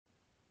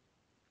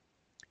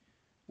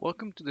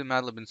Welcome to the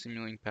MATLAB and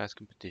Simulink Past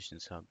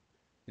Competitions Hub.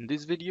 In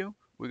this video,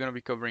 we're going to be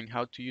covering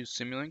how to use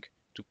Simulink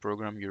to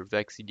program your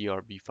VEX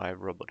EDR V5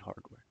 robot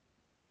hardware.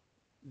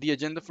 The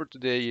agenda for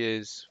today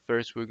is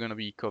first we're going to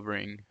be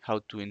covering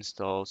how to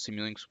install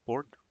Simulink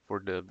support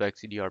for the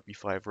VEX EDR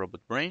V5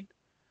 robot brain.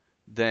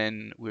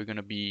 Then we're going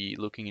to be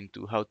looking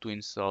into how to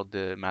install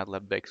the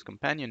MATLAB VEX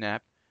companion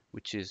app,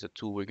 which is a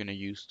tool we're going to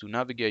use to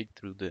navigate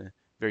through the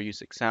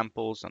various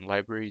examples and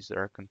libraries that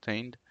are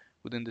contained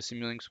within the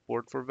Simulink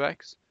support for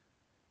VEX.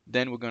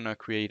 Then we're going to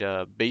create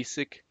a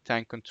basic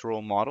tank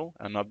control model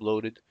and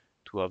upload it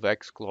to a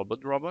VEX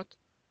Clobot robot.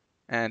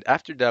 And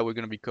after that, we're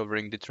going to be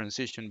covering the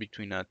transition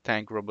between a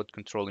tank robot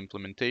control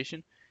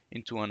implementation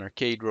into an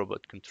arcade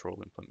robot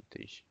control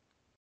implementation.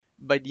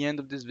 By the end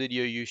of this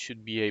video, you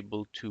should be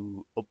able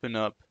to open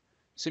up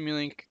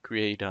Simulink,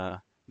 create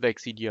a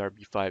VEX EDR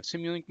V5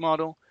 Simulink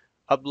model,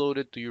 upload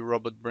it to your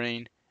robot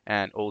brain,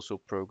 and also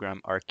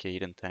program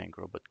arcade and tank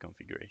robot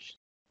configuration.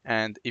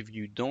 And if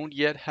you don't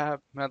yet have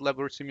MATLAB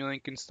or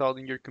Simulink installed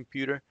in your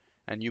computer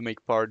and you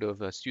make part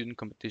of student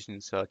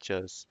competitions such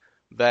as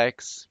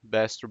VEX,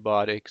 Best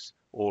Robotics,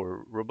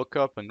 or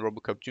RoboCup and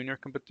RoboCup Junior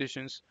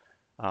competitions,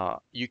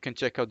 you can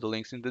check out the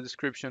links in the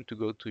description to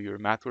go to your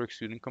MathWorks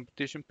student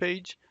competition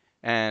page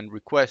and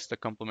request a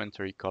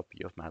complimentary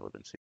copy of MATLAB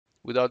and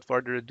Simulink. Without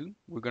further ado,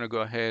 we're going to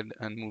go ahead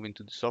and move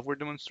into the software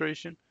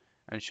demonstration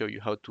and show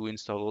you how to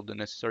install all the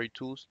necessary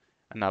tools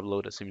and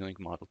upload a Simulink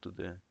model to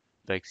the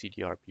VEX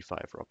EDR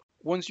V5 robot.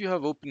 Once you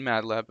have opened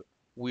MATLAB,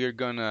 we are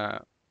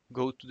gonna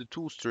go to the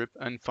tool strip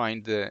and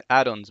find the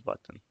add-ons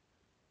button.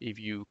 If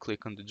you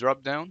click on the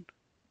drop-down,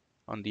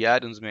 on the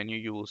add-ons menu,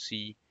 you will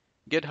see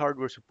Get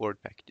Hardware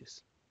Support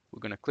Packages. We're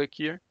gonna click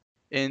here.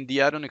 In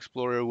the add-on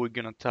explorer, we're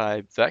gonna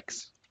type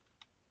VEX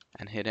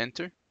and hit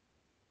enter.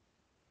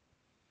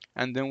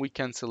 And then we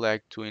can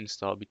select to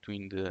install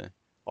between the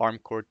ARM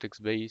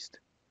Cortex-based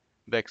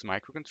VEX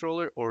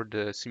microcontroller or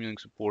the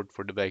Simulink support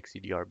for the VEX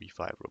EDR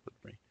V5 robot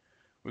brain.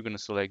 We're going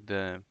to select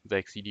the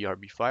VEX EDR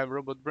V5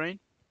 robot brain.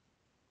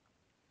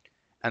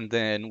 And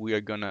then we are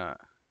going to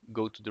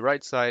go to the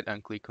right side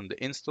and click on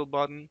the install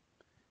button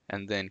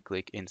and then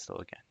click install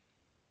again.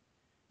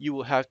 You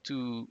will have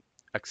to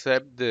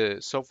accept the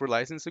software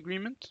license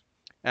agreement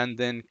and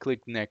then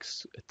click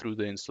next through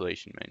the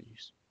installation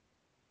menus.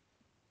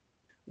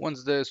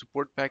 Once the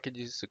support package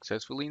is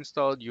successfully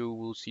installed, you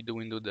will see the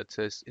window that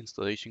says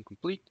installation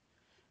complete.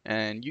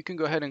 And you can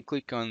go ahead and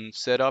click on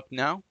setup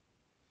now.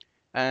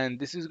 And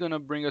this is going to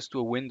bring us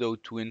to a window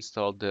to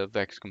install the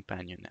VEX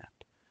companion app.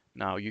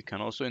 Now you can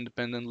also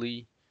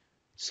independently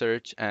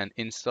search and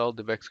install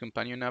the VEX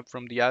companion app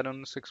from the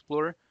add-ons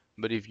explorer,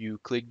 but if you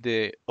click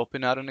the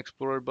open add-on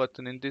explorer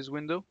button in this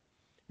window,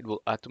 it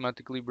will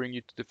automatically bring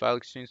you to the file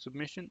exchange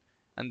submission,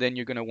 and then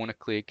you're going to want to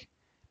click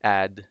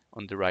add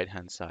on the right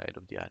hand side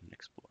of the add-on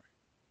explorer.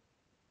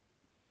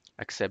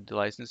 Accept the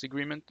license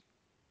agreement,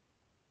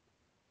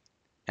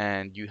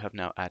 and you have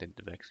now added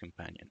the VEX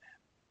companion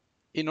app.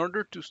 In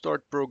order to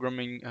start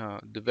programming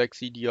the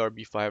VEX EDR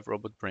V5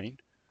 robot brain,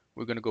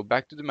 we're going to go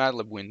back to the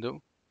MATLAB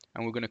window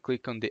and we're going to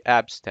click on the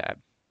Apps tab.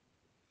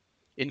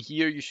 In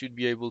here, you should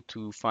be able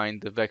to find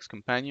the VEX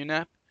companion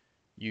app.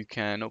 You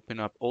can open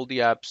up all the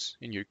apps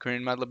in your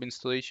current MATLAB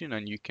installation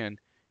and you can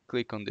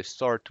click on the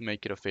Start to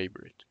make it a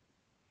favorite.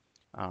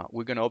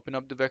 We're going to open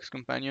up the VEX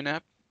companion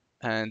app,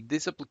 and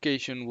this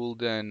application will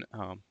then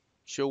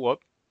show up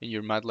in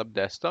your MATLAB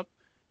desktop.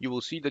 You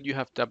will see that you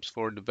have tabs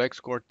for the VEX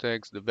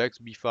Cortex, the VEX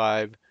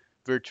V5,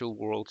 virtual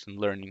worlds, and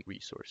learning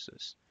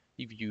resources.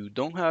 If you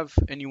don't have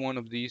any one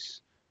of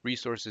these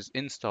resources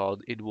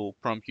installed, it will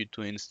prompt you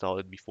to install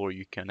it before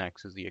you can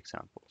access the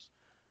examples.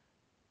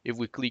 If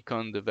we click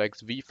on the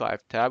VEX V5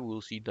 tab,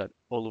 we'll see that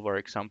all of our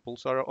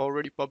examples are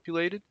already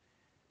populated.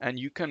 And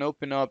you can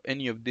open up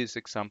any of these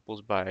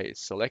examples by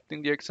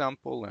selecting the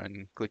example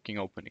and clicking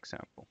Open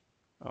Example.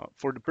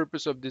 For the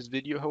purpose of this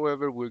video,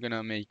 however, we're going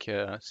to make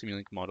a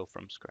Simulink model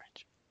from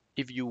scratch.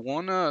 If you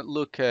want to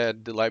look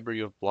at the library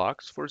of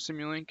blocks for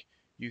Simulink,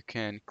 you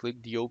can click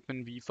the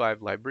Open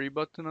V5 Library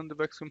button on the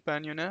VEX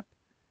Companion app,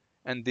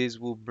 and this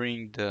will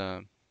bring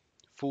the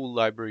full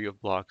library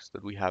of blocks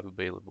that we have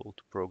available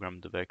to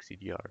program the VEX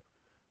EDR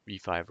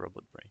V5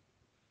 robot brain.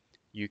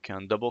 You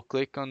can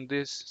double-click on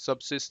these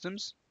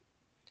subsystems,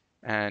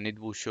 and it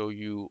will show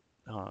you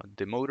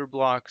the motor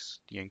blocks,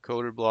 the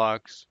encoder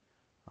blocks,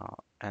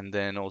 and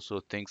then also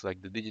things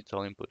like the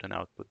digital input and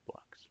output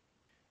blocks.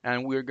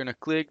 And we're going to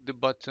click the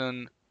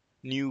button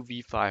New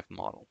V5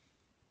 Model.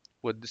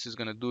 What this is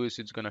going to do is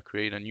it's going to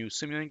create a new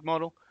Simulink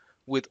model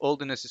with all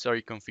the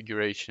necessary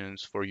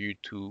configurations for you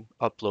to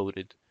upload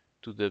it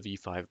to the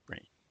V5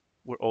 brain.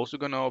 We're also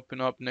going to open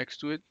up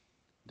next to it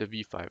the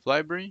V5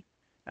 library.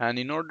 And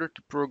in order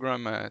to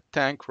program a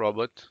tank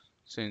robot,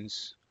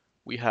 since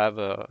we have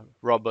a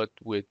robot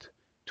with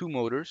two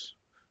motors,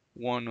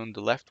 one on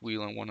the left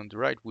wheel and one on the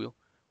right wheel,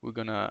 we're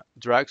going to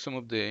drag some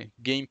of the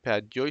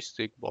gamepad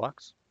joystick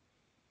blocks.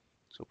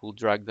 So we'll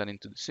drag that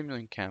into the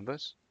Simulink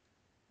canvas.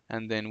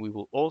 And then we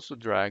will also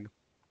drag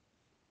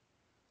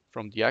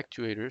from the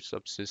actuator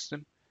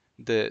subsystem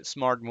the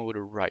smart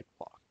motor right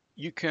block.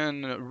 You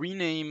can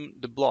rename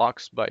the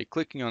blocks by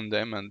clicking on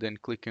them and then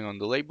clicking on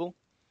the label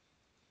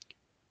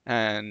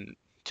and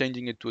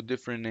changing it to a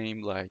different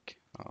name like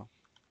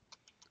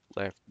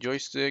left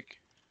joystick.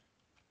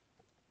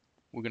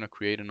 We're going to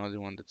create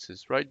another one that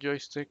says right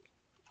joystick,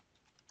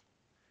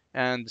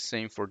 and the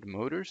same for the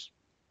motors.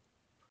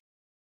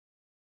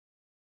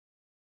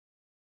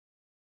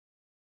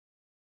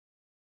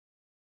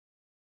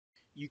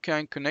 You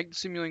can connect the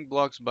Simulink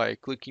blocks by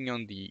clicking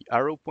on the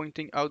arrow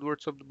pointing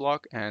outwards of the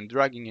block and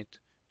dragging it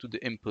to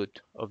the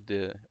input of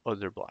the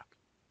other block.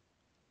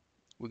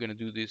 We're going to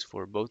do this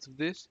for both of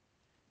these,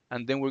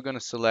 and then we're going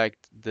to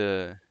select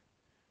the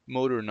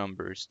motor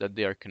numbers that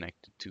they are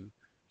connected to.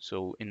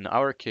 So in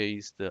our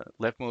case, the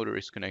left motor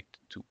is connected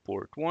to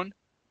port 1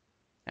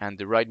 and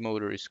the right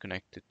motor is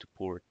connected to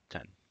port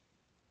 10.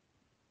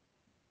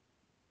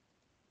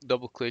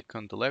 Double click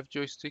on the left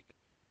joystick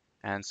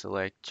and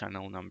select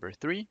channel number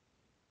 3.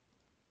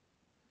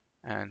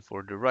 And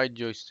for the right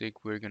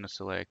joystick, we're going to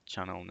select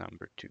channel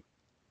number 2.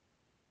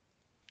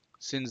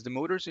 Since the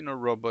motors in our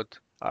robot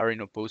are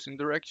in opposing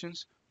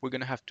directions, we're going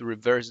to have to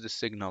reverse the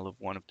signal of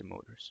one of the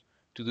motors.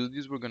 To do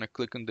this, we're going to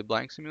click on the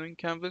blank Simulink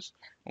canvas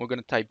and we're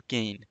going to type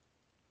gain.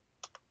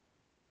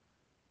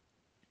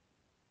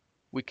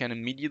 We can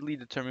immediately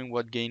determine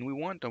what gain we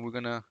want, and we're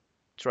going to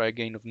try a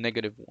gain of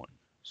 -1.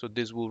 So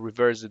this will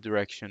reverse the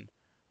direction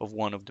of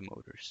one of the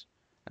motors.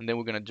 And then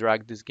we're going to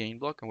drag this gain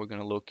block and we're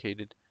going to locate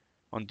it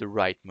on the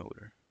right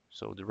motor.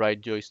 So the right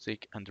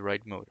joystick and the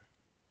right motor.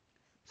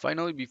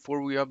 Finally,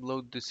 before we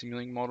upload the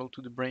Simulink model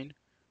to the brain,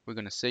 we're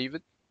going to save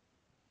it.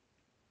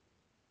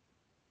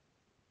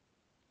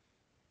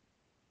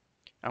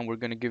 And we're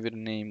going to give it a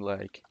name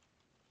like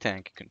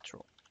tank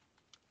control.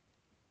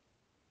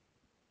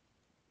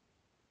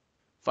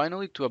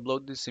 Finally, to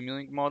upload the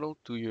Simulink model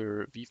to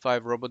your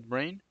V5 robot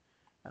brain,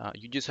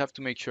 you just have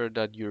to make sure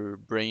that your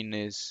brain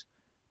is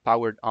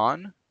powered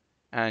on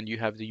and you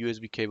have the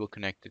USB cable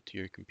connected to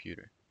your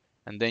computer.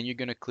 And then you're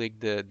going to click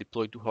the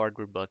Deploy to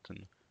Hardware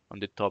button on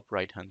the top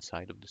right-hand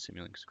side of the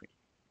Simulink screen.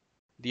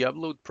 The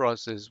upload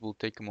process will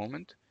take a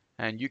moment,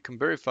 and you can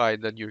verify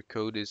that your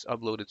code is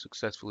uploaded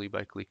successfully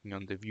by clicking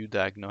on the View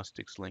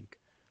Diagnostics link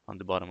on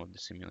the bottom of the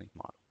Simulink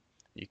model.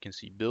 You can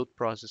see build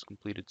process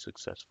completed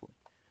successfully.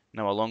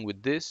 Now, along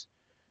with this,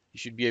 you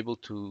should be able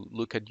to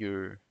look at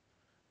your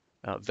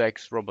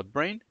VEX robot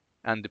brain,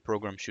 and the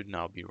program should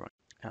now be running.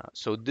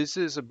 So this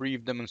is a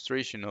brief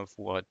demonstration of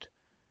what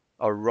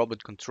our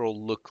robot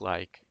control look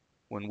like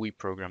when we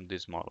program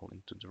this model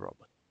into the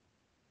robot.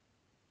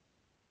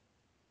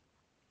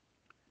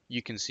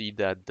 You can see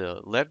that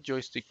the left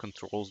joystick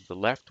controls the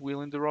left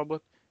wheel in the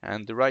robot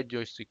and the right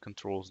joystick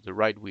controls the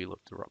right wheel of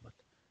the robot.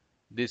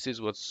 This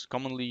is what's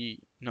commonly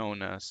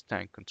known as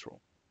tank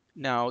control.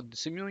 Now, the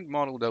Simulink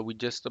model that we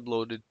just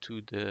uploaded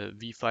to the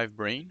V5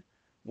 brain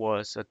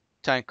was a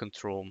tank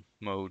control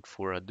mode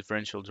for a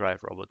differential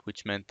drive robot,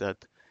 which meant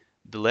that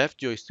the left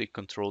joystick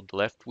controlled the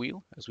left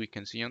wheel, as we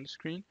can see on the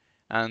screen,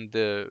 and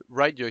the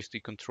right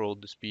joystick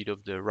controlled the speed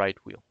of the right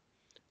wheel.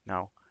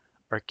 Now,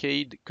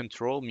 arcade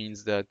control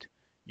means that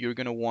you're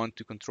going to want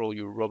to control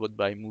your robot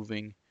by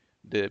moving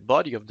the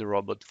body of the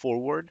robot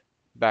forward,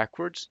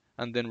 backwards,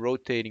 and then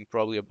rotating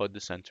probably about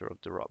the center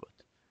of the robot.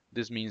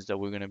 This means that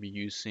we're going to be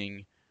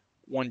using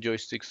one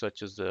joystick,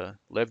 such as the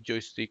left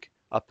joystick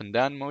up and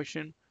down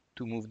motion,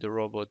 to move the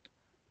robot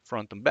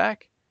front and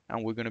back,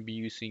 and we're going to be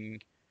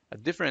using a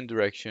different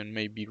direction,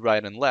 maybe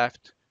right and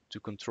left, to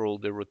control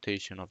the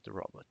rotation of the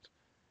robot.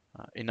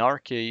 In our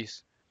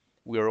case,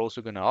 we are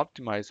also going to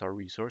optimize our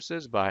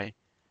resources by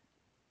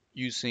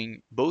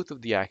using both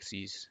of the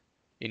axes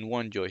in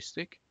one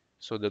joystick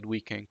so that we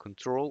can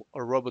control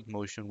our robot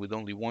motion with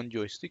only one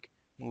joystick,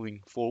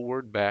 moving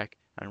forward, back,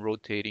 and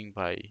rotating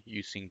by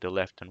using the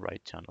left and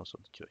right channels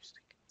of the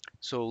joystick.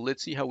 So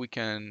let's see how we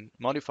can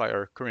modify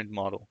our current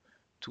model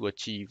to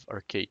achieve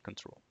arcade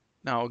control.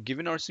 Now,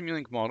 given our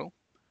Simulink model,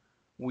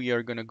 we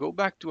are going to go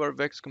back to our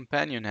VEX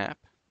companion app.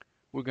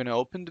 We're going to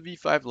open the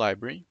V5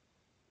 library,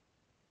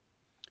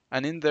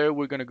 and in there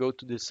we're going to go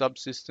to the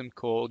subsystem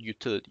called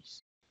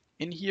Utilities.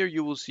 In here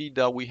you will see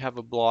that we have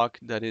a block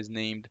that is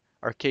named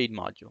Arcade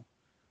Module.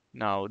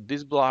 Now,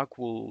 this block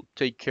will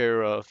take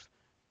care of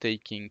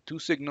taking two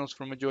signals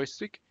from a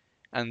joystick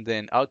and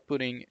then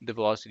outputting the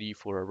velocity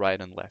for a right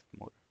and left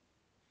motor.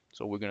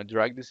 So we're going to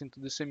drag this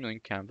into the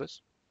Simulink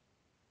canvas.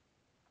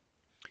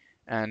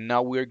 And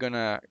now we're going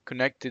to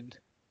connect it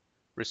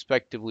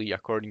respectively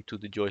according to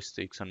the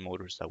joysticks and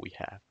motors that we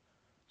have.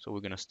 So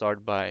we're going to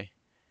start by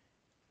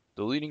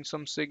deleting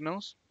some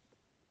signals.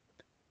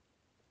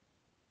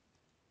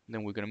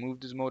 Then we're going to move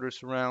these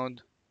motors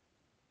around,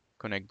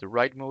 connect the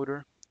right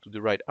motor to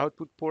the right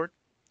output port,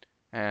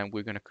 and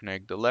we're going to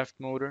connect the left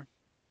motor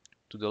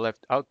to the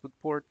left output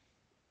port.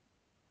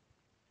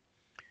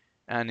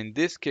 And in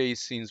this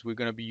case, since we're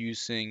going to be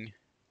using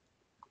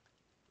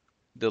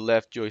the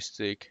left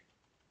joystick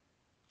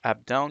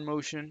up down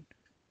motion,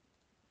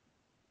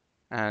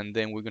 and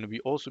then we're going to be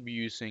also be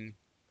using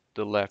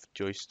the left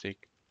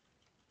joystick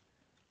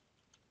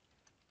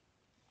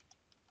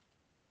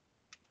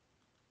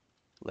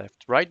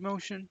left right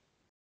motion,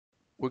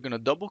 We're going to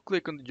double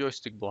click on the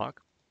joystick block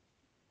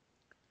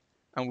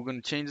and we're going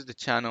to change the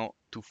channel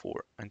to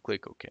 4 and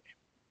click OK.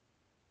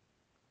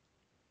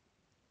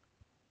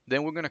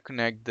 Then we're going to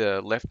connect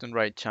the left and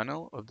right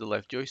channel of the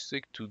left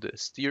joystick to the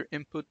steer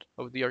input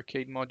of the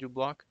arcade module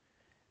block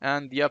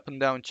and the up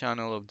and down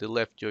channel of the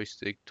left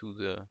joystick to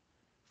the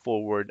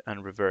forward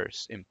and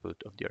reverse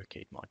input of the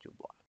arcade module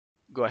block.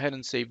 Go ahead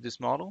and save this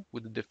model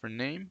with a different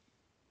name,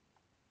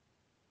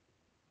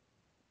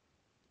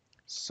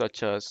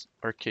 such as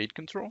arcade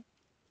control.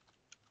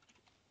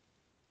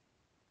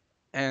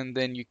 And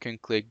then you can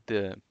click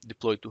the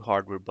deploy to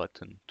hardware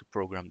button to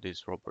program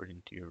this robot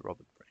into your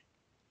robot brain.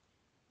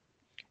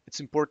 It's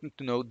important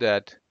to note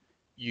that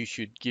you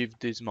should give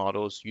these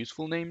models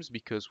useful names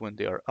because when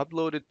they are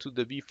uploaded to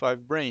the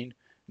V5 brain,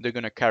 they're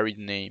going to carry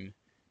the name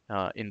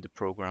in the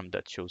program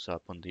that shows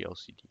up on the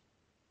LCD.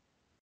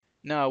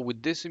 Now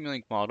with this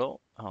Simulink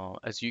model,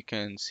 as you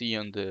can see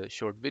on the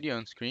short video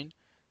on screen,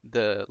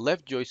 the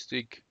left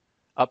joystick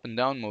up and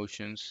down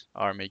motions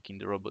are making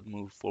the robot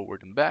move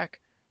forward and back,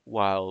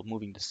 while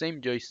moving the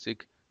same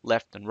joystick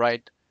left and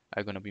right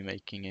are going to be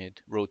making it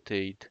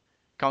rotate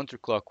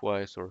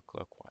counterclockwise or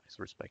clockwise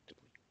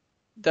respectively.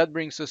 That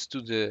brings us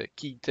to the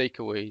key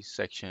takeaways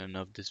section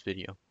of this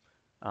video.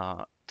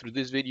 Through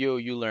this video,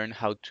 you learn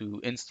how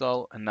to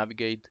install and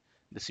navigate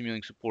the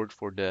Simulink support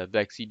for the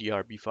VEX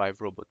EDR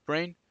V5 robot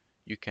brain.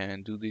 You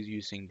can do this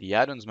using the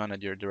add-ons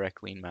manager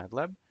directly in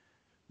MATLAB.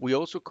 We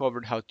also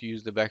covered how to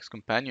use the VEX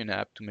companion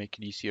app to make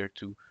it easier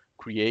to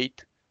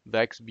create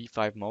VEX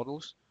V5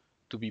 models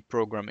to be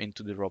programmed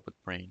into the robot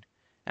brain.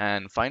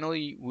 And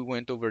finally, we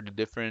went over the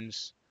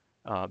difference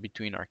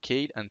between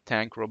arcade and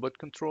tank robot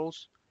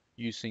controls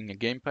using a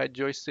gamepad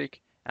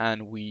joystick,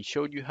 and we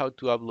showed you how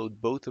to upload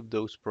both of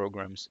those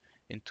programs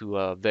into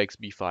a VEX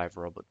V5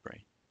 robot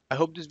brain. I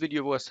hope this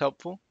video was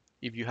helpful.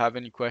 If you have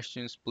any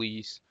questions,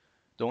 please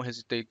don't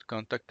hesitate to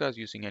contact us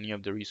using any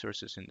of the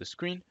resources in the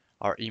screen.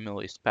 Our email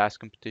is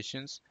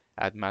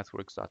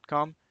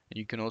pastcompetitions@mathworks.com, and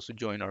you can also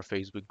join our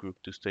Facebook group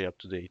to stay up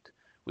to date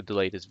with the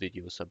latest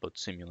videos about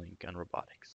Simulink and robotics.